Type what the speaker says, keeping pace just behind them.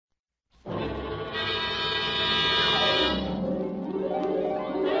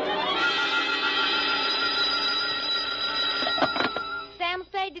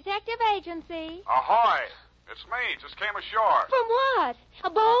emergency? Ahoy! It's me. Just came ashore. From what? A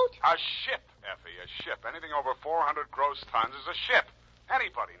boat? A ship, Effie, a ship. Anything over 400 gross tons is a ship.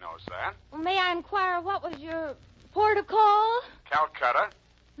 Anybody knows that. Well, may I inquire what was your port of call? Calcutta.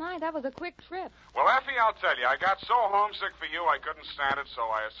 My, that was a quick trip. Well, Effie, I'll tell you, I got so homesick for you I couldn't stand it, so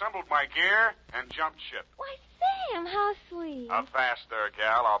I assembled my gear and jumped ship. Why, Sam, how sweet. Fast there,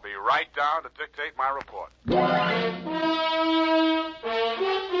 gal. I'll be right down to dictate my report.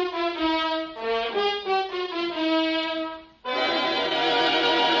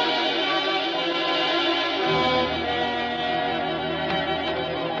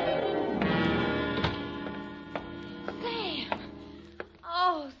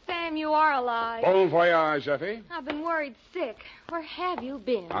 You are alive. Bon voyage, Effie. I've been worried sick. Where have you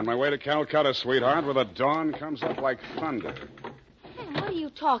been? On my way to Calcutta, sweetheart, where the dawn comes up like thunder. Sam, what are you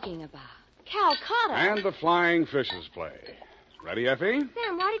talking about? Calcutta? And the flying fishes play. Ready, Effie?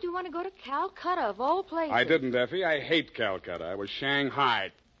 Sam, why did you want to go to Calcutta, of all places? I didn't, Effie. I hate Calcutta. I was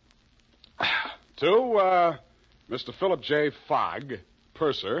Shanghai. To, Mr. Philip J. Fogg,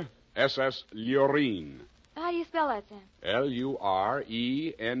 purser, SS Lurene. How do you spell that, Sam? Lurene.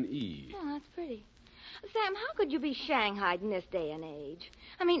 Oh, that's pretty. Sam, how could you be shanghaied in this day and age?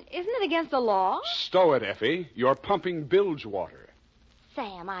 I mean, isn't it against the law? Stow it, Effie. You're pumping bilge water.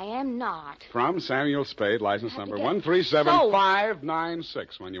 Sam, I am not. From Samuel Spade, license number get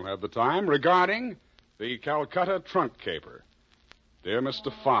 137596, when you have the time, regarding the Calcutta trunk caper. Dear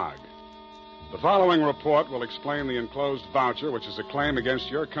Mr. Fogg, the following report will explain the enclosed voucher, which is a claim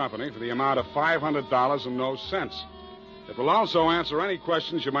against your company for the amount of $500 and no cents. It will also answer any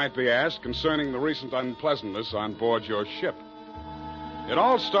questions you might be asked concerning the recent unpleasantness on board your ship. It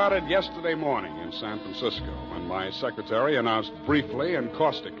all started yesterday morning in San Francisco when my secretary announced briefly and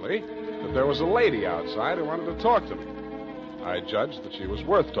caustically that there was a lady outside who wanted to talk to me. I judged that she was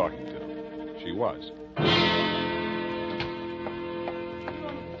worth talking to. She was.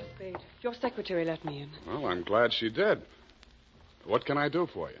 Your secretary let me in. Well, I'm glad she did. What can I do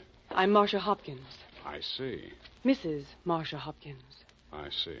for you? I'm Marcia Hopkins. I see. Mrs. Marcia Hopkins.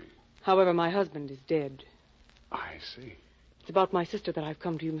 I see. However, my husband is dead. I see. It's about my sister that I've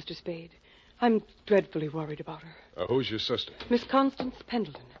come to you, Mr. Spade. I'm dreadfully worried about her. Who's your sister? Miss Constance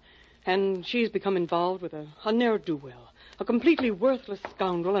Pendleton. And she's become involved with a ne'er-do-well, a completely worthless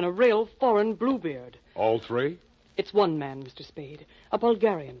scoundrel, and a real foreign bluebeard. All three? It's one man, Mr. Spade, a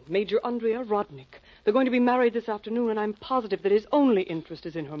Bulgarian, Major Andrea Rodnik. They're going to be married this afternoon, and I'm positive that his only interest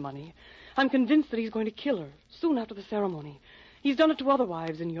is in her money. I'm convinced that he's going to kill her soon after the ceremony. He's done it to other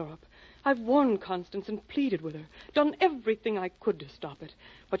wives in Europe. I've warned Constance and pleaded with her, done everything I could to stop it.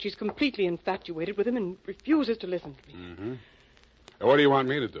 But she's completely infatuated with him and refuses to listen to me. Mm-hmm. What do you want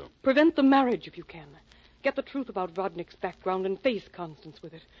me to do? Prevent the marriage if you can. Get the truth about Rodnik's background and face Constance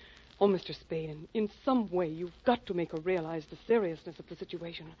with it. Oh, Mr. Spade, in some way you've got to make her realize the seriousness of the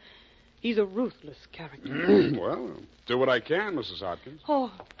situation. He's a ruthless character. Well, do what I can, Mrs. Hopkins.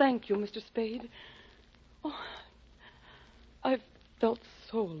 Oh, thank you, Mr. Spade. Oh, I've felt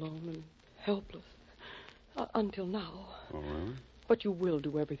so alone and helpless until now. Oh, really? But you will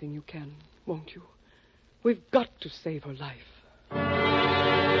do everything you can, won't you? We've got to save her life.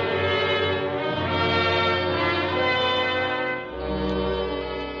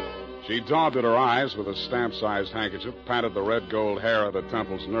 She daubed at her eyes with a stamp-sized handkerchief, patted the red gold hair at her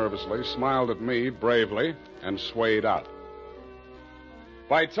temples nervously, smiled at me bravely, and swayed out.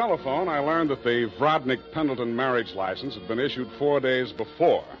 By telephone, I learned that the Vrodnik-Pendleton marriage license had been issued 4 days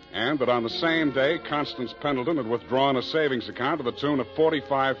before, and that on the same day, Constance Pendleton had withdrawn a savings account to the tune of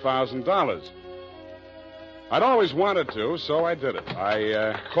 $45,000. I'd always wanted to, so I did it.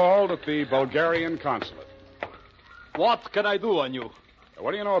 I called at the Bulgarian consulate. What can I do on you?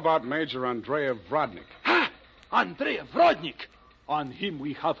 What do you know about Major Andrea Vrodnik? Ha! Andrea Vrodnik! On him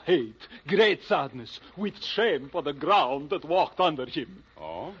we have hate, great sadness, with shame for the ground that walked under him.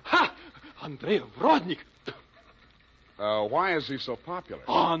 Oh? Ha! Andrea Vrodnik! Why is he so popular?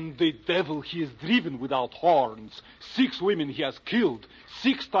 On the devil he is driven without horns. 6 women he has killed.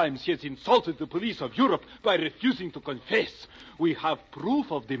 6 times he has insulted the police of Europe by refusing to confess. We have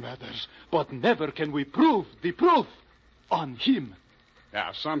proof of the murders, but never can we prove the proof on him.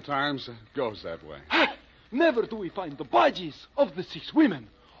 Yeah, sometimes it goes that way. Ha! Never do we find the bodies of the 6 women.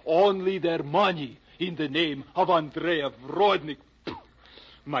 Only their money in the name of Andrea Vrodnik.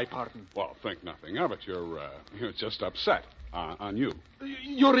 My pardon. Well, think nothing of it. You're just upset on you.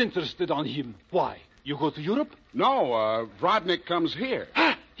 You're interested on him. Why? You go to Europe? No, Vrodnik comes here.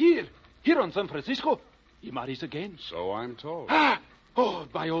 Ah, here on San Francisco. He marries again. So I'm told. Ah, Oh,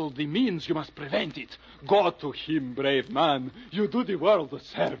 by all the means, you must prevent it. Go to him, brave man. You do the world a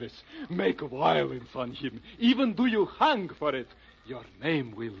service. Make violence on him. Even do you hang for it. Your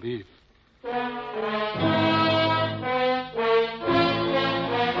name will live.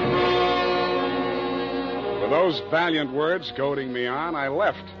 With those valiant words goading me on, I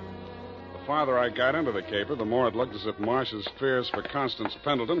left. The farther I got into the caper, the more it looked as if Marcia's fears for Constance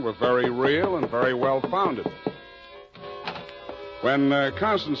Pendleton were very real and very well-founded. When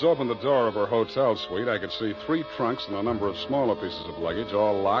Constance opened the door of her hotel suite, I could see 3 trunks and a number of smaller pieces of luggage,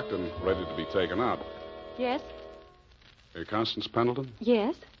 all locked and ready to be taken out. Yes? Constance Pendleton?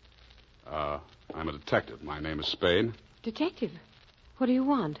 Yes? I'm a detective. My name is Spade. Detective? What do you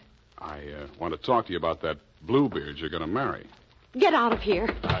want? I want to talk to you about that Bluebeard you're going to marry. Get out of here.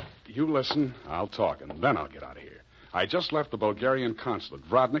 You listen, I'll talk, and then I'll get out of here. I just left the Bulgarian consulate.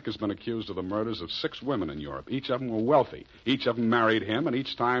 Vrodnik has been accused of the murders of 6 women in Europe. Each of them were wealthy. Each of them married him, and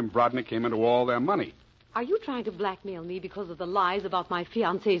each time Vrodnik came into all their money. Are you trying to blackmail me because of the lies about my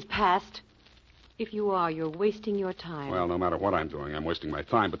fiancé's past? If you are, you're wasting your time. Well, no matter what I'm doing, I'm wasting my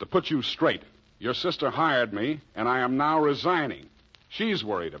time. But to put you straight, your sister hired me, and I am now resigning. She's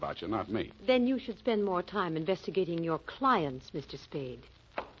worried about you, not me. Then you should spend more time investigating your clients, Mr. Spade.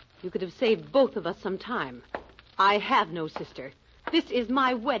 You could have saved both of us some time. I have no sister. This is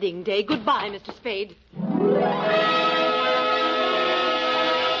my wedding day. Goodbye, Mr. Spade.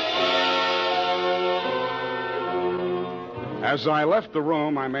 As I left the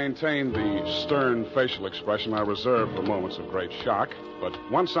room, I maintained the stern facial expression I reserve for moments of great shock. But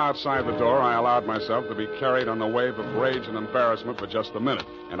once outside the door, I allowed myself to be carried on the wave of rage and embarrassment for just a minute,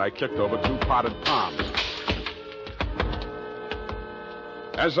 and I kicked over 2 potted palms.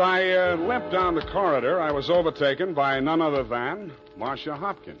 As I limped down the corridor, I was overtaken by none other than Marcia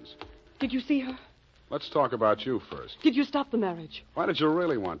Hopkins. Did you see her? Let's talk about you first. Did you stop the marriage? Why did you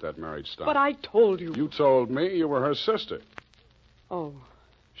really want that marriage stopped? But I told you. You told me you were her sister. Oh.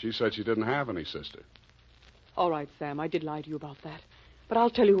 She said she didn't have any sister. All right, Sam, I did lie to you about that. But I'll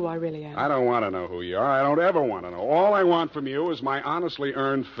tell you who I really am. I don't want to know who you are. I don't ever want to know. All I want from you is my honestly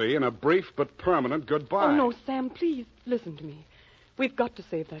earned fee and a brief but permanent goodbye. Oh, no, Sam, please listen to me. We've got to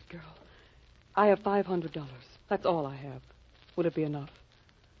save that girl. I have $500. That's all I have. Would it be enough?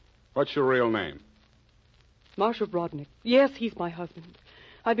 What's your real name? Marshal Brodnick. Yes, he's my husband.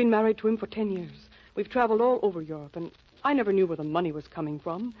 I've been married to him for 10 years. We've traveled all over Europe, and I never knew where the money was coming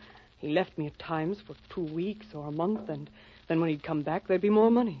from. He left me at times for 2 weeks or a month, and then when he'd come back, there'd be more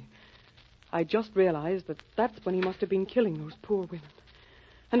money. I just realized that that's when he must have been killing those poor women.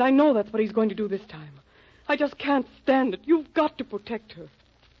 And I know that's what he's going to do this time. I just can't stand it. You've got to protect her.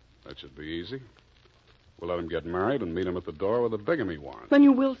 That should be easy. We'll let him get married and meet him at the door with a bigamy warrant. Then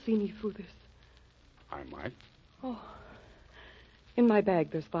you will see me through this. I might. Oh. In my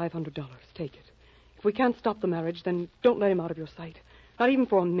bag, there's $500. Take it. If we can't stop the marriage, then don't let him out of your sight. Not even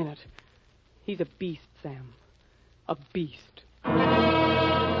for a minute. He's a beast, Sam. A beast.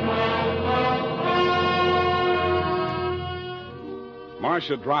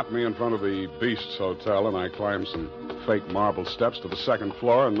 Marcia dropped me in front of the Beast's Hotel, and I climbed some fake marble steps to the 2nd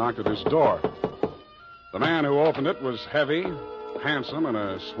floor and knocked at his door. The man who opened it was heavy, handsome in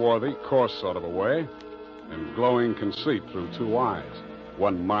a swarthy, coarse sort of a way, and glowing conceit through 2 eyes.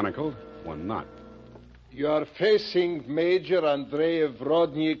 One monocled, one not. You are facing Major Andrei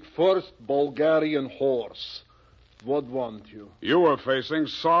Vrodnik, 1st Bulgarian Horse. What want you? You were facing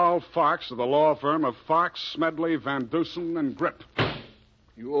Saul Fox of the law firm of Fox, Smedley, Van Dusen, and Grip.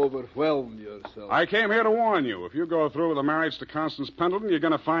 You overwhelmed yourself. I came here to warn you. If you go through with the marriage to Constance Pendleton, you're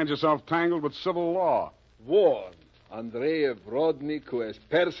going to find yourself tangled with civil law. Warn Andrei Vrodnik, who has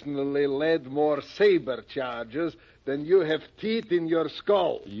personally led more saber charges than you have teeth in your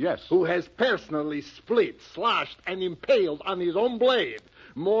skull. Yes. Who has personally split, slashed, and impaled on his own blade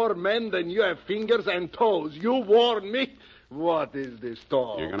more men than you have fingers and toes. You warn me? What is this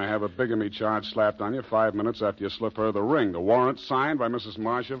talk? You're going to have a bigamy charge slapped on you 5 minutes after you slip her the ring. The warrant signed by Mrs.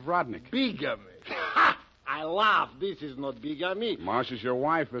 Marcia Vrodnik. Bigamy? Ha! I laugh. This is not bigamy. Marcia's your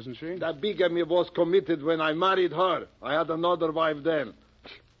wife, isn't she? That bigamy was committed when I married her. I had another wife then.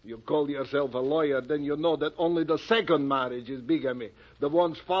 You call yourself a lawyer, then you know that only the 2nd marriage is bigamy. The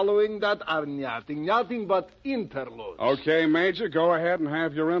ones following that are nothing but interludes. Okay, Major, go ahead and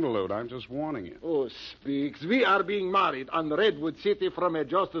have your interlude. I'm just warning you. Oh, speaks. We are being married on Redwood City from a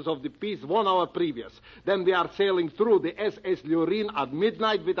justice of the peace 1 hour previous. Then we are sailing through the SS Lurene at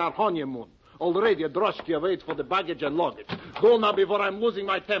midnight with our honeymoon. Already a droshky waits for the baggage and luggage. Go now before I'm losing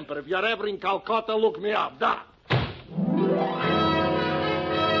my temper. If you're ever in Calcutta, look me up. Da!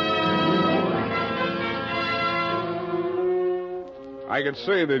 I could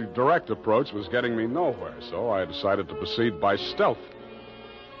see the direct approach was getting me nowhere, so I decided to proceed by stealth.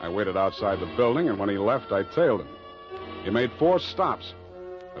 I waited outside the building, and when he left, I tailed him. He made 4 stops.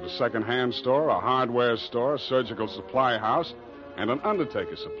 At a second-hand store, a hardware store, a surgical supply house, and an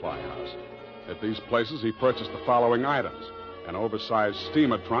undertaker supply house. At these places, he purchased the following items: an oversized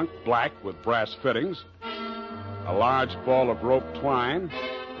steamer trunk, black with brass fittings, a large ball of rope twine,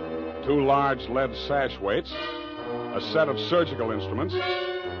 2 large lead sash weights, a set of surgical instruments,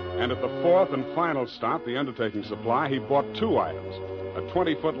 and at the 4th and final stop, the undertaking supply, he bought 2 items: a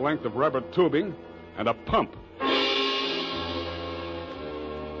 20-foot length of rubber tubing and a pump.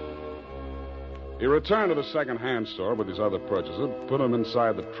 He returned to the second-hand store with his other purchases, put them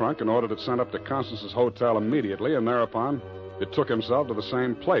inside the trunk, and ordered it sent up to Constance's hotel immediately, and thereupon it took himself to the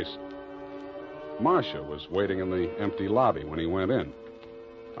same place. Marcia was waiting in the empty lobby when he went in.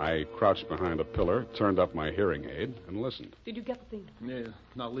 I crouched behind a pillar, turned up my hearing aid, and listened. Did you get the thing? Yeah.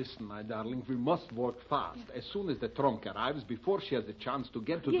 Now listen, my darling. We must work fast. As soon as the trunk arrives, before she has a chance to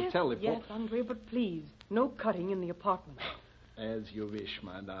get to the telephone... Yes, Andre, but please, no cutting in the apartment. As you wish,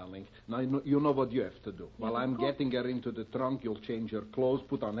 my darling. Now, you know what you have to do. While I'm getting her into the trunk, you'll change her clothes,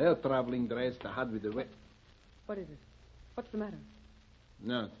 put on her traveling dress, the hat with the... What is it? What's the matter?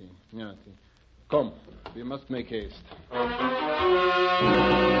 Nothing. Come, we must make haste.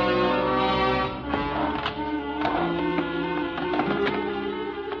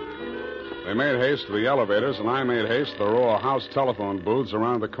 They made haste to the elevators, and I made haste to the row of house telephone booths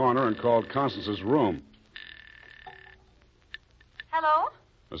around the corner and called Constance's room. Hello?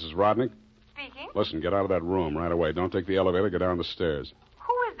 Mrs. Rodnick? Speaking. Listen, get out of that room right away. Don't take the elevator. Go down the stairs.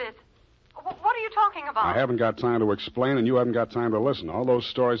 Who is this? What are you talking about? I haven't got time to explain, and you haven't got time to listen. All those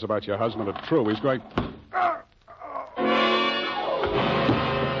stories about your husband are true. He's going...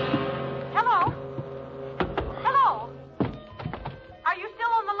 Hello? Hello? Are you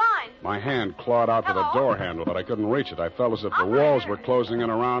still on the line? My hand clawed out to the door handle, but I couldn't reach it. I felt as if the walls were closing in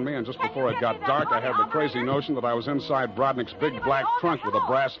around me, and just before it got dark, I had the crazy notion that I was inside Brodnick's big black trunk with the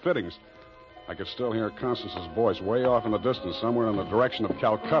brass fittings. I could still hear Constance's voice way off in the distance, somewhere in the direction of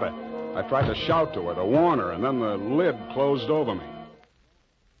Calcutta. I tried to shout to her, to warn her, and then the lid closed over me.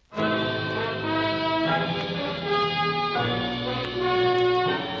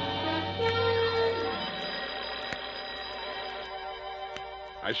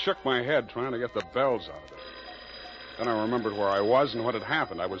 I shook my head trying to get the bells out of it. Then I remembered where I was and what had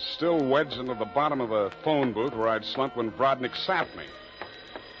happened. I was still wedged into the bottom of a phone booth where I'd slumped when Brodnick sapped me.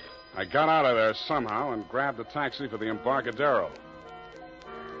 I got out of there somehow and grabbed a taxi for the Embarcadero.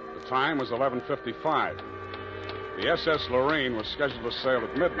 The time was 11:55. The SS Lurene was scheduled to sail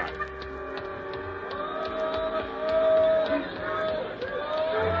at midnight.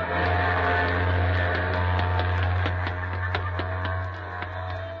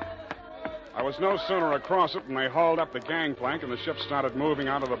 I was no sooner across it than they hauled up the gangplank and the ship started moving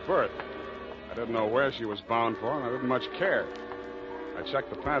out of the berth. I didn't know where she was bound for, and I didn't much care. I checked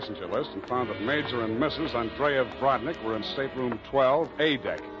the passenger list and found that Major and Mrs. Andreev Brodnick were in stateroom 12, A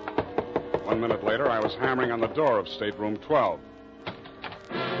deck. 1 minute later, I was hammering on the door of stateroom 12.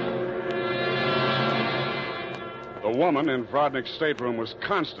 The woman in Brodnick's stateroom was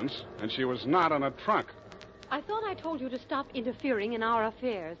Constance, and she was not in a trunk. I thought I told you to stop interfering in our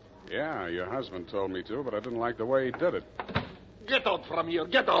affairs. Yeah, your husband told me to, but I didn't like the way he did it. Get out from here.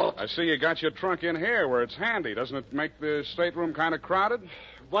 Get out. I see you got your trunk in here where it's handy. Doesn't it make the stateroom kind of crowded?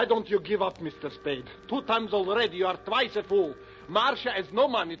 Why don't you give up, Mr. Spade? 2 times already, you are twice a fool. Marcia has no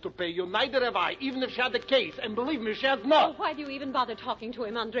money to pay you, neither have I, even if she had a case. And believe me, she has not. Oh, why do you even bother talking to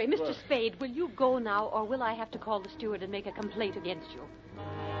him, Andre? Mr. Spade, will you go now, or will I have to call the steward and make a complaint against you?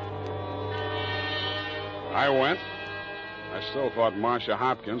 I went. I still thought Marcia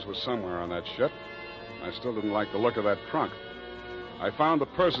Hopkins was somewhere on that ship. I still didn't like the look of that trunk. I found the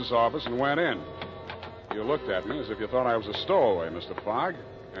purser's office and went in. You looked at me as if you thought I was a stowaway, Mr. Fogg,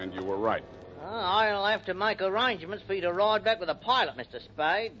 and you were right. I'll have to make arrangements for you to ride back with a pilot, Mr.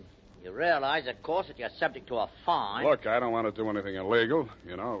 Spade. You realize, of course, that you're subject to a fine. Look, I don't want to do anything illegal.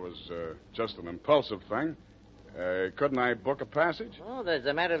 You know, it was just an impulsive thing. Couldn't I book a passage? Oh, there's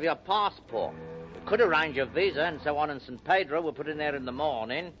the matter of your passport. We could arrange your visa and so on in St. Pedro. We'll put in there in the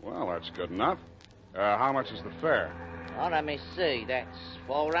morning. Well, that's good enough. How much is the fare? Oh, let me see. That's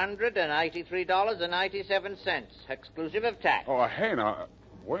 $483.87, exclusive of tax. Oh, hey, now,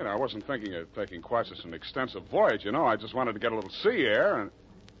 wait, I wasn't thinking of taking quite such an extensive voyage, you know. I just wanted to get a little sea air and...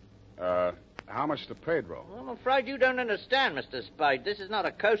 how much to Pedro? Well, I'm afraid you don't understand, Mr. Spade. This is not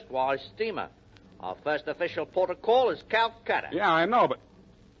a coastwise steamer. Our first official port of call is Calcutta. Yeah, I know, but...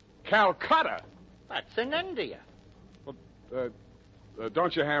 Calcutta? That's in India. Well,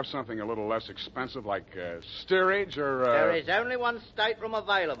 don't you have something a little less expensive, like steerage or... There is only one stateroom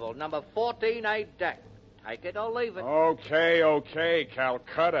available, number 14A deck. Take it or leave it. Okay,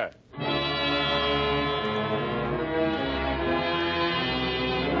 Calcutta.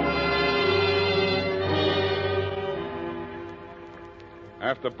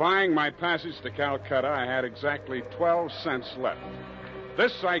 After buying my passage to Calcutta, I had exactly 12 cents left.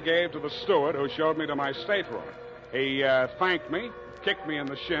 This I gave to the steward who showed me to my stateroom. He thanked me, kicked me in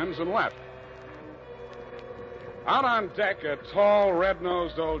the shins, and left. Out on deck, a tall,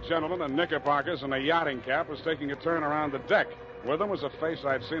 red-nosed old gentleman in knickerbockers and a yachting cap was taking a turn around the deck. With him was a face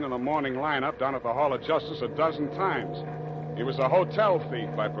I'd seen in the morning lineup down at the Hall of Justice a dozen times. He was a hotel thief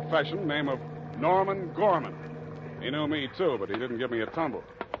by profession, name of Norman Gorman. He knew me, too, but he didn't give me a tumble.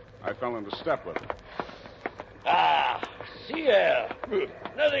 I fell into step with him. Ah, sea air.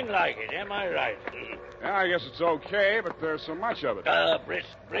 Nothing like it, am I right? Yeah, I guess it's okay, but there's so much of it. Brisk,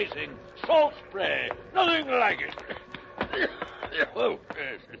 bracing, salt spray. Nothing like it. Oh,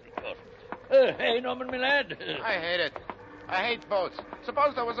 hey, Norman, my lad. I hate it. I hate boats.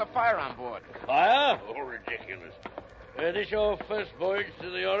 Suppose there was a fire on board. Fire? Oh, ridiculous. This your first voyage to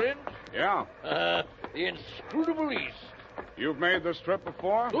the Orient? Yeah. The inscrutable East. You've made this trip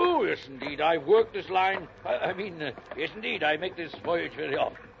before? Oh, yes, indeed. I've worked this line. Yes, indeed. I make this voyage very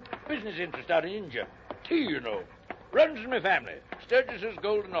often. Business interest out in India. Tea, you know. Runs in my family. Sturgis's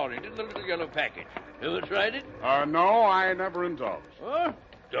Golden Orient in the little yellow package. Ever tried it? No, I never indulged. Huh?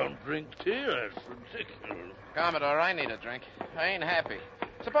 Don't drink tea. That's ridiculous. Commodore, I need a drink. I ain't happy.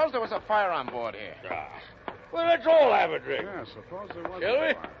 Suppose there was a fire on board here. Well, let's all have a drink. Yeah, suppose there was Shall a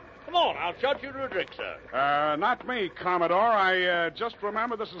we? fire. Come on, I'll shot you to a drink, sir. Not me, Commodore. I just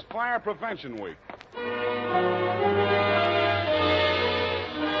remember this is Fire Prevention Week.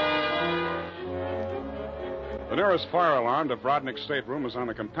 The nearest fire alarm to Brodnick's stateroom was on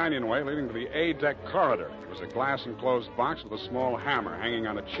the companionway leading to the A-deck corridor. It was a glass-enclosed box with a small hammer hanging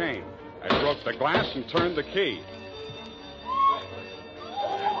on a chain. I broke the glass and turned the key.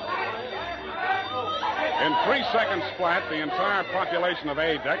 In 3 seconds flat, the entire population of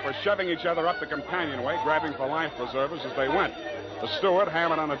A-deck were shoving each other up the companionway, grabbing for life preservers as they went. The steward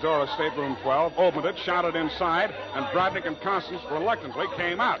hammered on the door of stateroom 12, opened it, shouted inside, and Brodnick and Constance reluctantly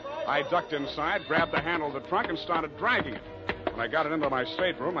came out. I ducked inside, grabbed the handle of the trunk, and started dragging it. When I got it into my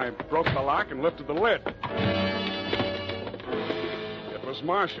stateroom, I broke the lock and lifted the lid. It was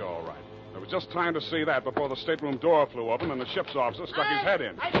Marcia, all right. There was just time to see that before the stateroom door flew open and the ship's officer stuck his head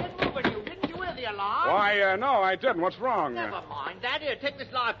in. I didn't move at you. Didn't you hear the alarm? Why, no, I didn't. What's wrong? Never mind that. Here, take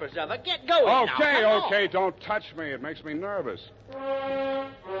this life preserver. Get going now. Okay, don't touch me. It makes me nervous.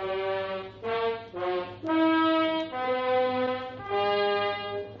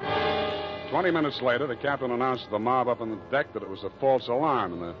 20 minutes later, the captain announced to the mob up on the deck that it was a false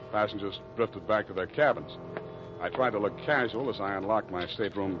alarm, and the passengers drifted back to their cabins. I tried to look casual as I unlocked my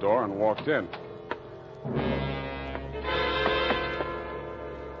stateroom door and walked in.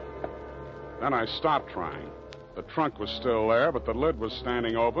 Then I stopped trying. The trunk was still there, but the lid was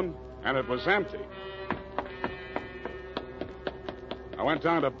standing open, and it was empty. I went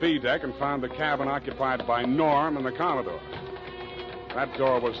down to B deck and found the cabin occupied by Norm and the Commodore. That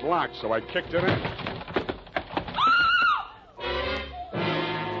door was locked, so I kicked it in.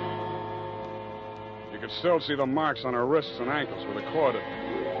 You could still see the marks on her wrists and ankles where the cord had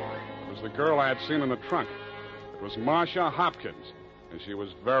been. It was the girl I had seen in the trunk. It was Marcia Hopkins, and she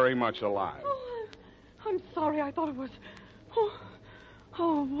was very much alive. Oh, I'm sorry. I thought it was...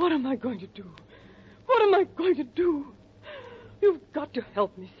 Oh, what am I going to do? What am I going to do? You've got to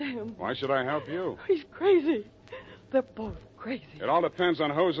help me, Sam. Why should I help you? He's crazy. They're both crazy. It all depends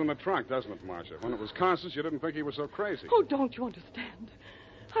on who's in the trunk, doesn't it, Marcia? When it was Constance, you didn't think he was so crazy. Oh, don't you understand?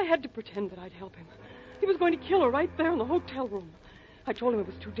 I had to pretend that I'd help him. He was going to kill her right there in the hotel room. I told him it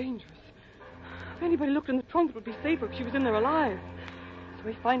was too dangerous. If anybody looked in the trunk, it would be safer if she was in there alive. So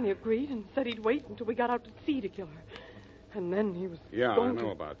he finally agreed and said he'd wait until we got out to sea to kill her. And then he was I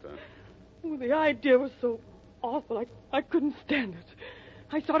know about that. Oh, the idea was so awful, I couldn't stand it.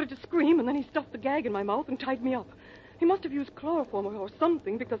 I started to scream, and then he stuffed the gag in my mouth and tied me up. He must have used chloroform or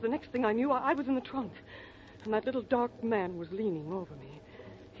something, because the next thing I knew, I was in the trunk. And that little dark man was leaning over me.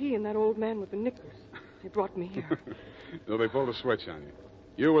 He and that old man with the knickers. They brought me here. So they pulled a switch on you.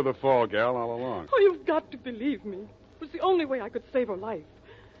 You were the fall gal all along. Oh, you've got to believe me. It was the only way I could save her life.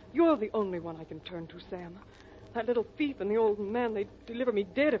 You're the only one I can turn to, Sam. That little thief and the old man, they'd deliver me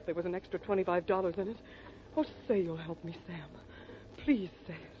dead if there was an extra $25 in it. Oh, say you'll help me, Sam. Please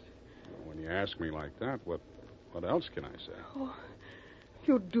say it. Well, when you ask me like that, what else can I say? Oh,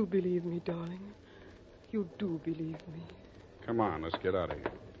 you do believe me, darling. You do believe me. Come on, let's get out of here.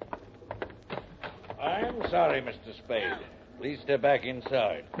 I'm sorry, Mr. Spade. Please step back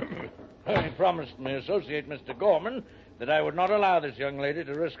inside. I promised my associate, Mr. Gorman, that I would not allow this young lady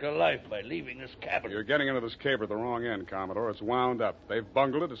to risk her life by leaving this cabin. You're getting into this caper at the wrong end, Commodore. It's wound up. They've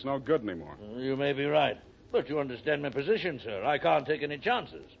bungled it. It's no good anymore. You may be right. But you understand my position, sir. I can't take any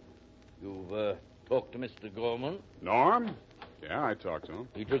chances. You've talked to Mr. Gorman? Norm? Yeah, I talked to him.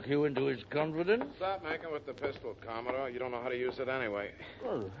 He took you into his confidence? Stop making with the pistol, Commodore. You don't know how to use it anyway.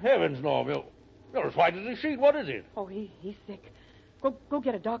 Oh, heavens, Norm. You're as white as a sheet. What is it? Oh, he's sick. Go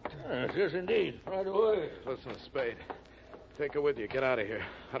get a doctor. Yes, indeed. Right away. Listen, Spade. Take her with you. Get out of here.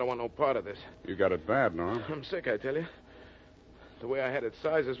 I don't want no part of this. You got it bad, Norm. I'm sick, I tell you. The way I had it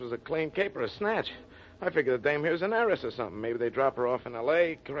sized, this was a clean caper, a snatch. I figure the dame here's an heiress or something. Maybe they drop her off in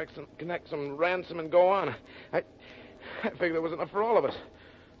L.A., connect some ransom, and go on. I figured there was enough for all of us.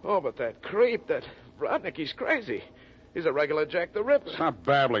 Oh, but that creep, that Rodnick, he's crazy. He's a regular Jack the Ripper. Stop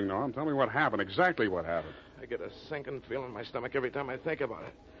babbling, Norm. Tell me what happened, exactly what happened. I get a sinking feeling in my stomach every time I think about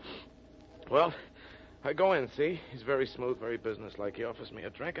it. Well, I go in, see? He's very smooth, very businesslike. He offers me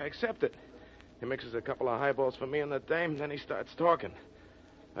a drink. I accept it. He mixes a couple of highballs for me and the dame, then he starts talking.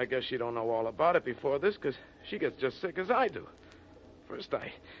 I guess she don't know all about it before this, because she gets just sick as I do. First,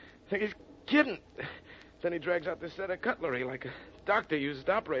 I think he's kidding. Then he drags out this set of cutlery like a doctor uses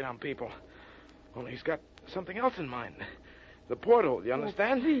to operate on people. Only he's got something else in mind. The porthole, you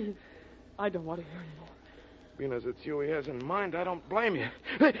understand? Oh, please. I don't want to hear anymore. Being as it's you he has in mind, I don't blame you.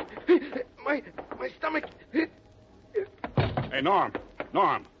 My stomach. Hey, Norm.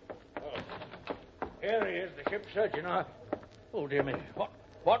 Norm. Here he is, the ship's surgeon. Oh, dear me. What?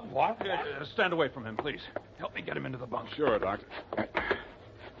 Stand away from him, please. Help me get him into the bunk. Sure, Doctor.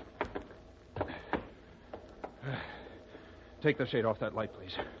 Take the shade off that light,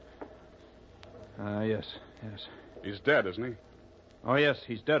 please. Yes. He's dead, isn't he? Oh, yes,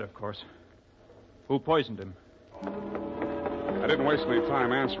 he's dead, of course. Who poisoned him? I didn't waste any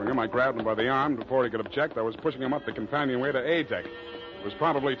time answering him. I grabbed him by the arm. Before he could object, I was pushing him up the companionway to A deck. It was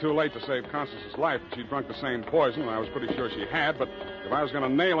probably too late to save Constance's life. She'd drunk the same poison, and I was pretty sure she had, but if I was going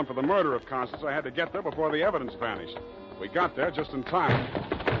to nail him for the murder of Constance, I had to get there before the evidence vanished. We got there just in time.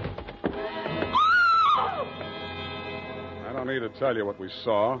 I don't need to tell you what we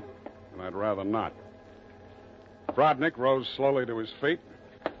saw, and I'd rather not. Rodnick rose slowly to his feet,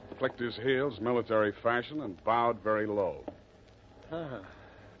 clicked his heels military fashion, and bowed very low.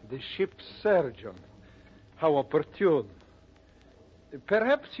 The ship's surgeon. How opportune.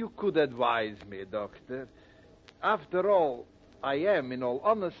 Perhaps you could advise me, Doctor. After all, I am, in all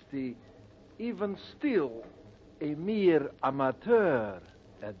honesty, even still, a mere amateur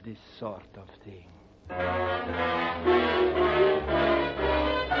at this sort of thing.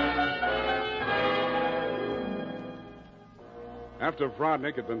 After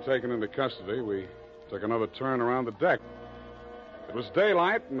Rodnick had been taken into custody, we took another turn around the deck. It was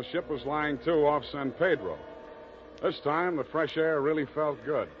daylight, and the ship was lying to off San Pedro. This time, the fresh air really felt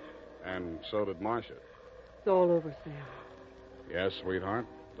good, and so did Marcia. It's all over, Sam. Yes, sweetheart,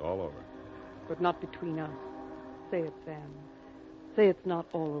 it's all over. But not between us. Say it, Sam. Say it's not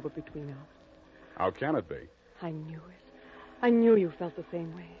all over between us. How can it be? I knew it. I knew you felt the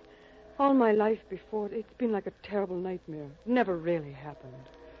same way. All my life before, it's been like a terrible nightmare. It never really happened.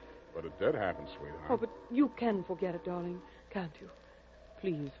 But it did happen, sweetheart. Oh, but you can forget it, darling, can't you?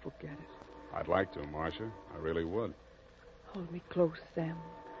 Please forget it. I'd like to, Marcia. I really would. Hold me close, Sam.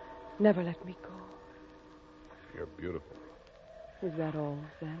 Never let me go. You're beautiful. Is that all,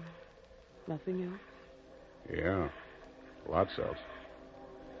 Sam? Nothing else? Yeah, lots else.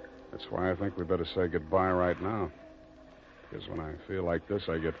 That's why I think we better say goodbye right now. Because when I feel like this,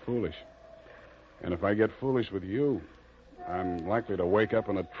 I get foolish. And if I get foolish with you, I'm likely to wake up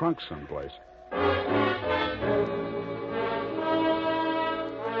in a trunk someplace.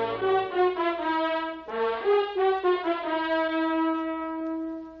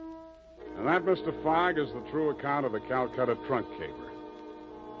 And that, Mr. Fogg, is the true account of the Calcutta trunk caper.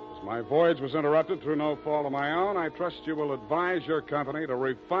 As my voyage was interrupted through no fault of my own, I trust you will advise your company to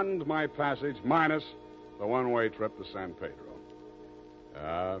refund my passage minus the one-way trip to San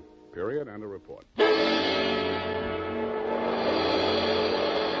Pedro. Period, and a report.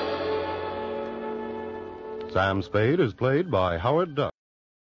 Sam Spade is played by Howard Duff.